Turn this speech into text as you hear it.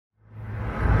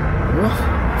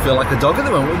feel like a dog at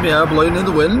the moment with my hair blowing in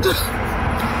the wind. Today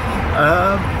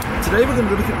we're going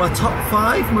to be looking at my top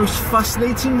 5 most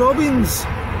fascinating robins.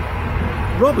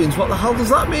 Robins, what the hell does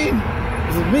that mean?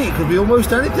 For me, it could be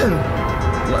almost anything.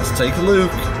 Let's take a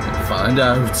look and find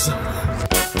out.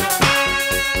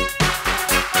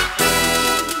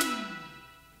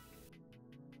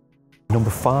 Number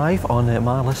 5 on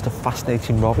my list of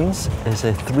fascinating robins is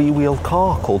a 3-wheeled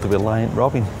car called the Reliant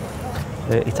Robin.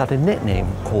 It had a nickname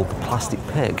called the Plastic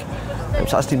Pig. It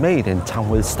was actually made in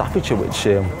Tamworth, Staffordshire, which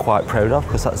I'm quite proud of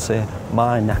because that's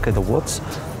my neck of the woods.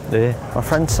 My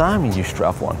friend Simon used to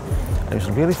have one. And it was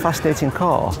a really fascinating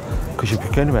car because you'd be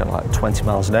going about like 20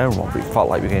 miles an hour on one, but it felt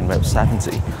like you were going about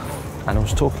 70. And I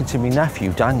was talking to my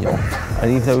nephew, Daniel,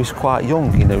 and even though he's quite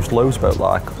young, he knows loads about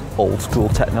like old school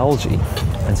technology.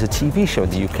 And there's a TV show in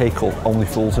the UK called Only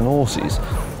Fools and Horses,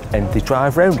 and they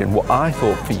drive around in what I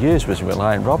thought for years was a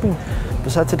Reliant Robin. But I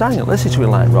said to Daniel, this is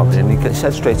Reliant Robin, and he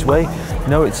said straight away,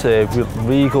 no, it's a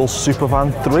Regal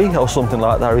Supervan 3 or something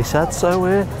like that, he said.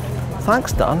 So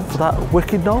thanks, Dan, for that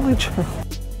wicked knowledge.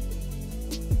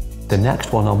 The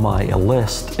next one on my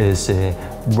list is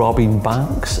Robin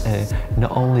Banks.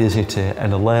 Not only is it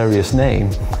an hilarious name,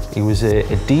 he was a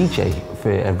DJ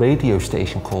for a radio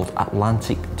station called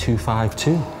Atlantic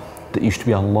 252 that used to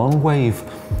be on long wave.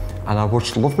 And I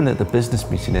watched Loving at the business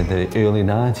meeting in the early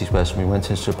 90s where somebody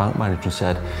went into a bank manager and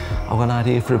said, I've got an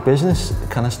idea for a business,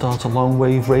 can I start a long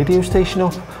wave radio station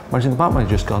up? Imagine the bank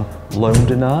manager just gone, loan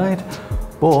denied.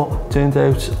 But turned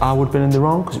out I would have been in the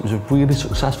wrong because it was a really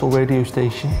successful radio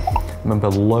station. I remember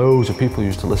loads of people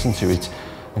used to listen to it.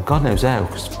 And God knows how,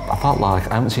 because I felt like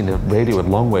I haven't seen a radio with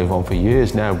long wave on for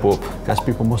years now, but I guess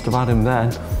people must have had him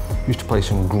then. Used to play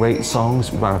some great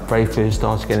songs when I very first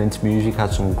started getting into music,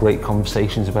 had some great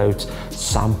conversations about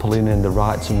sampling and the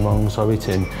rights and wrongs of it,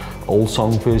 and old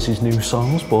songs versus new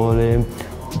songs, but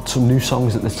some new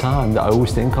songs at the time that I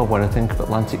always think of when I think of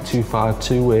Atlantic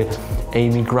 252,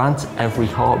 Amy Grant, Every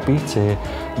Heartbeat,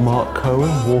 Mark Cohen,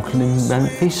 Walking in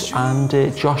Memphis, and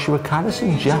Joshua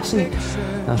Caddison, Jesse.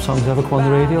 Them songs ever come on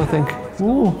the radio, I think,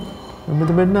 ooh, remember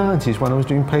the mid-90s when I was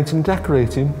doing painting and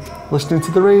decorating, listening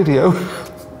to the radio?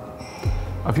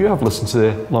 Have you ever listened to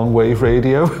the long wave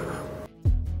radio?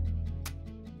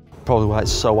 Probably why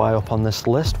it's so high up on this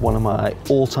list, one of my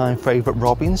all-time favourite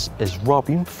Robins is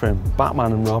Robin from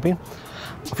Batman and Robin.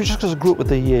 I think just because I grew up with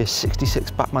the 66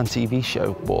 Batman TV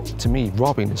show, but to me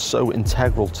Robin is so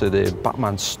integral to the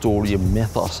Batman story and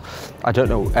mythos. I don't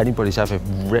know anybody's ever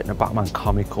written a Batman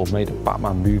comic or made a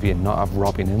Batman movie and not have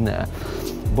Robin in there.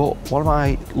 But one of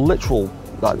my literal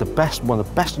one of the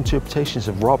best interpretations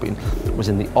of Robin was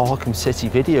in the Arkham City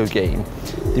video game.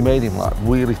 They made him like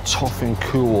really tough and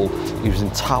cool. He was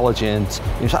intelligent.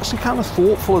 He was actually kind of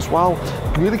thoughtful as well.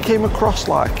 He really came across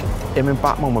like him and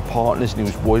Batman were partners and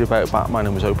he was worried about Batman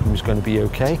and was hoping he was going to be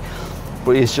okay.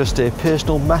 But it's just a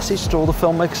personal message to all the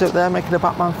filmmakers out there making a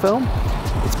Batman film.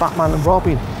 It's Batman and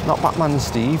Robin, not Batman and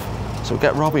Steve. So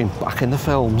get Robin back in the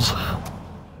films.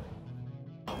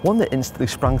 One that instantly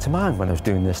sprang to mind when I was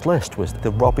doing this list was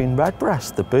the Robin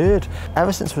Redbreast, the bird.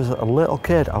 Ever since I was a little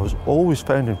kid, I was always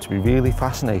found him to be really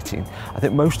fascinating. I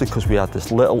think mostly because we had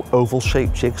this little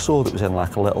oval-shaped jigsaw that was in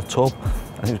like a little tub.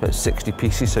 I think it was about 60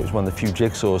 pieces, so it was one of the few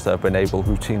jigsaws that I've been able to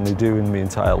routinely do in my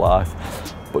entire life.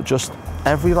 But just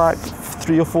every like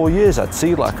 3 or 4 years, I'd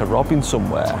see like a robin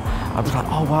somewhere. I'd be like,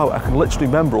 oh wow, I can literally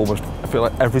remember almost, I feel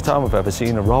like every time I've ever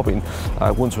seen a robin.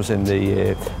 I once was in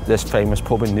this famous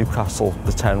pub in Newcastle,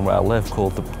 the town where I live,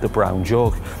 called the Brown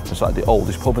Jug. It's like the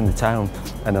oldest pub in the town,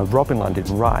 and a robin landed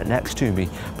right next to me,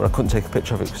 but I couldn't take a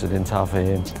picture of it because I didn't have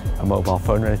a mobile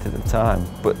phone or anything at the time.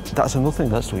 But that's another thing,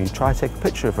 that's when you try to take a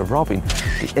picture of a robin,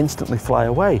 they instantly fly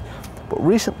away. But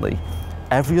recently,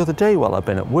 every other day while I've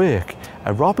been at work,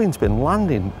 a robin's been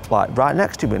landing like right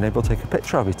next to me and able to take a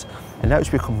picture of it. And now it's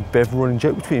become a bit of a running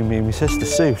joke between me and my sister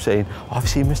Sue, saying, oh, have you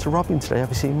seen Mr. Robin today? Have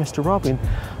you seen Mr. Robin?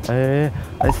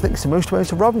 I think it's the most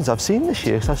amount of robins I've seen this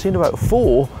year, because I've seen about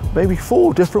 4, maybe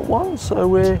 4 different ones. So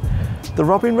the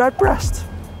Robin Redbreast.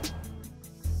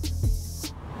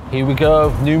 Here we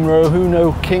go, numero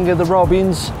uno, king of the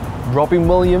Robins, Robin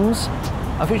Williams.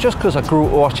 I think just because I grew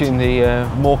up watching the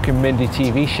Mork and Mindy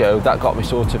TV show, that got me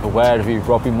sort of aware of who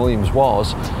Robin Williams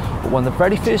was. But one of the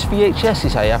very first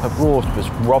VHSs I ever brought was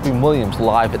Robin Williams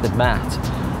live at the Met.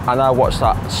 And I watched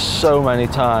that so many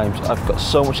times. I've got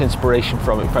so much inspiration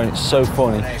from it, found it so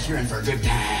funny. You're in for a good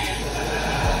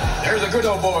time. They're the good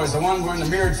old boys, the one wearing the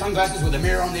mirrored sunglasses with a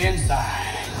mirror on the inside.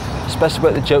 Especially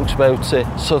about the jokes about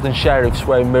Southern sheriffs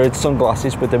wearing mirrored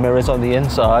sunglasses with the mirrors on the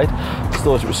inside. I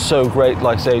thought it was so great,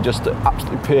 like I say, just an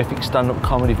absolutely perfect stand-up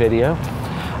comedy video.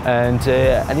 And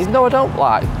even though I don't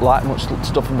like much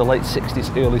stuff from the late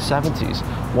 60s, early 70s,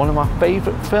 one of my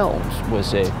favourite films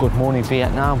was Good Morning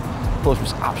Vietnam. I thought it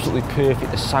was absolutely perfect.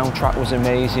 The soundtrack was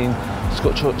amazing. It's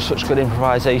got such good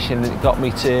improvisation, and it got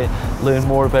me to learn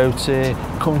more about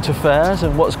current affairs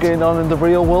and what's going on in the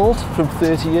real world from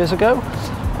 30 years ago.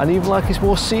 And even like his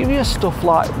more serious stuff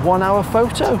like 1 Hour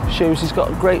Photo shows he's got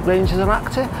a great range as an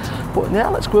actor. But now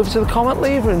let's go over to the comment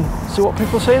lever and see what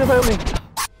people are saying about me.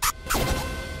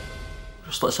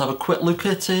 Just let's have a quick look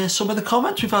at some of the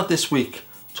comments we've had this week.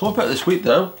 Talk about this week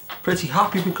though, pretty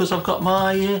happy because I've got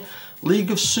my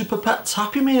League of Super Pets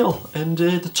Happy Meal, and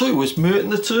the two was Merton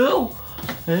the Turtle.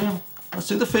 Let's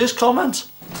do the first comment.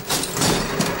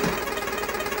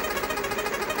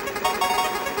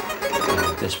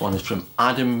 This one is from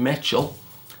Adam Mitchell.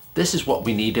 This is what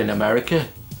we need in America,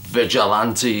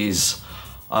 vigilantes.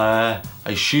 I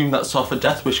assume that's off a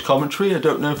Death Wish commentary, I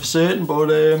don't know for certain,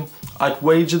 but I'd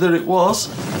wager that it was.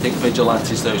 I think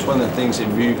vigilantes though is one of the things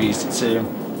in movies that's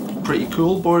pretty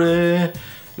cool, but it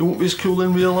won't be as cool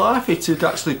in real life. It'd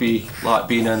actually be like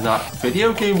being in that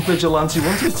video game Vigilante,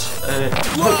 wouldn't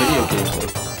it? No video games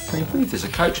though. Can you believe there's a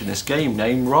character in this game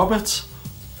named Robert?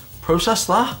 Process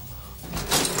that.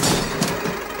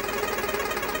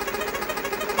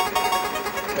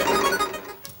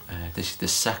 This is the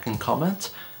second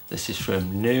comment. This is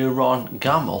from Neuron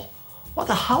Gamel. What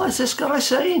the hell is this guy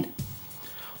saying?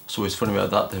 It's always funny about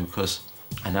that though, because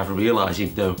I never realised,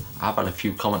 even though I've had a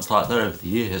few comments like that over the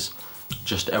years,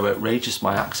 just how outrageous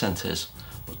my accent is.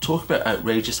 But talk about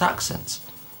outrageous accents.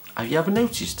 Have you ever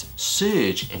noticed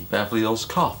Serge in Beverly Hills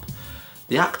Cop?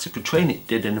 The actor portraying it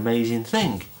did an amazing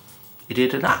thing. He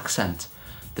did an accent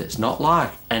that's not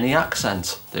like any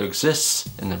accent that exists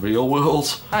in the real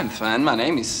world. I'm fine, my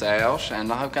name is Serge, and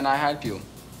how can I help you?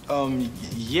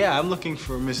 Yeah, I'm looking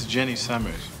for Miss Jenny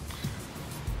Summers.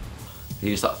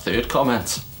 Here's that third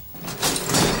comment.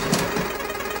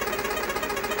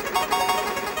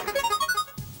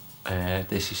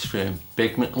 This is from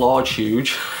Big McLarge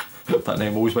Huge. That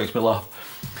name always makes me laugh.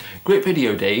 Great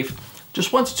video, Dave.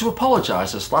 Just wanted to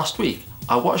apologise as last week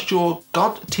I watched your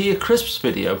God Tier Crisps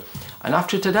video, and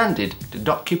after it had ended, did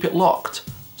not keep it locked.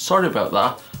 Sorry about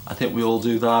that. I think we all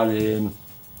do that. You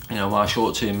know, my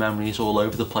short-term memory is all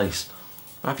over the place.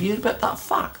 But have you heard about that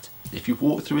fact? If you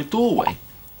walk through a doorway,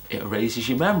 it erases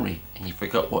your memory and you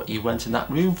forgot what you went in that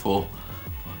room for.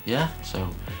 But yeah, so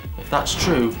if that's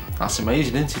true, that's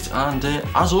amazing, isn't it? And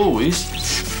as always,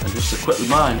 and just a quick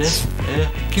reminder,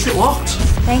 keep it locked.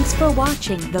 Thanks for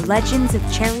watching The Legends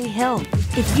of Cherry Hill.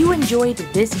 If you enjoyed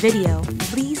this video,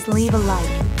 please leave a like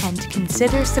and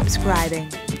consider subscribing.